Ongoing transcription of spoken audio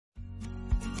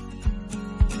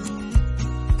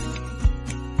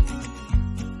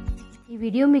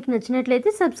Video మీకు నచ్చినట్లయితే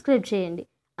subscribe చేయండి.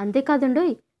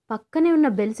 అంతేకాదండోయ్ పక్కనే ఉన్న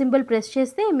బెల్ సింబల్ ప్రెస్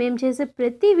చేస్తే మేము చేసే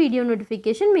ప్రతి వీడియో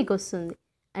నోటిఫికేషన్ మీకు వస్తుంది.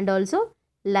 And also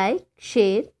like,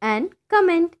 share and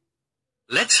comment.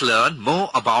 Let's learn more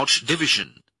about division.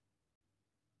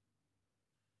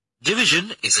 Division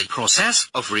is a process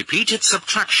of repeated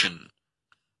subtraction.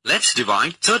 Let's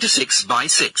divide 36 by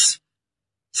 6.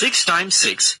 6 times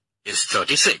 6 is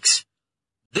 36.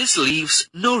 This leaves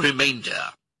no remainder.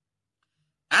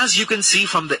 As you can see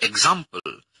from the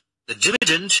example, the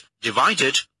dividend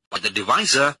divided by the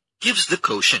divisor gives the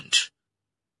quotient.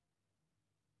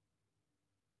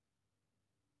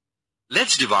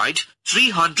 Let's divide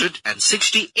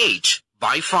 368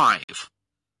 by 5.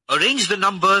 Arrange the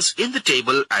numbers in the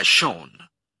table as shown.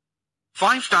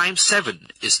 5 times 7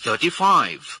 is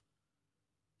 35.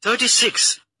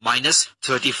 36 minus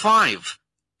 35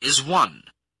 is 1.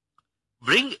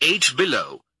 Bring 8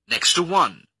 below, next to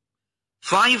 1.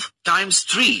 5 times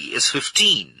 3 is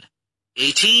 15.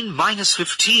 18 minus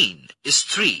 15 is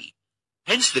 3.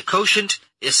 Hence the quotient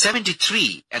is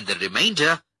 73 and the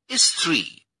remainder is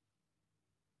 3.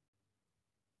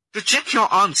 To check your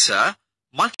answer,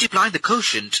 multiply the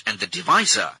quotient and the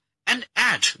divisor and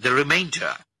add the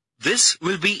remainder. This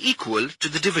will be equal to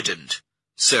the dividend.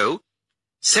 So,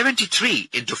 73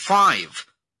 into 5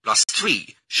 plus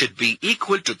 3 should be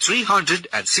equal to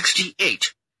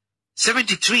 368.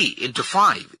 73 into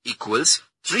 5 equals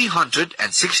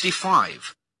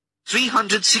 365.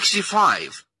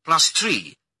 365 plus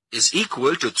 3 is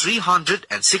equal to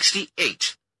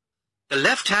 368. The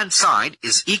left-hand side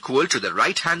is equal to the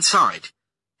right-hand side.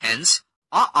 Hence,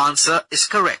 our answer is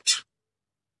correct.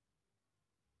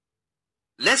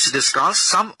 Let's discuss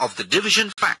some of the division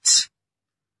facts.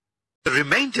 The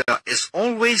remainder is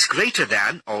always greater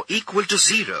than or equal to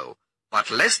 0, but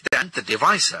less than the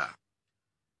divisor.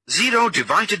 0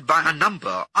 divided by a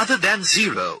number other than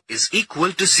 0 is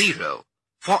equal to 0.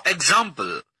 For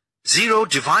example, 0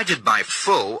 divided by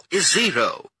 4 is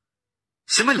 0.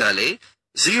 Similarly,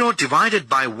 0 divided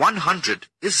by 100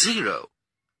 is 0.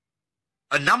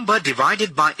 A number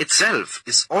divided by itself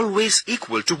is always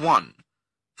equal to 1.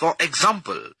 For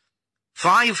example,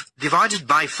 5 divided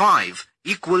by 5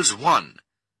 equals 1.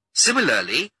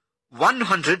 Similarly,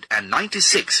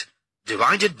 196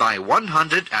 divided by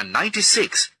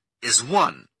 196 is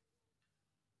 1.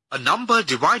 A number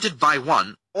divided by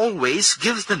 1 always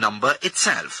gives the number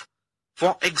itself.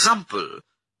 For example,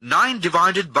 9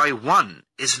 divided by 1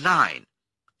 is 9.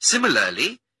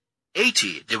 Similarly,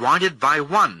 80 divided by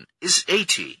 1 is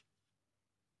 80.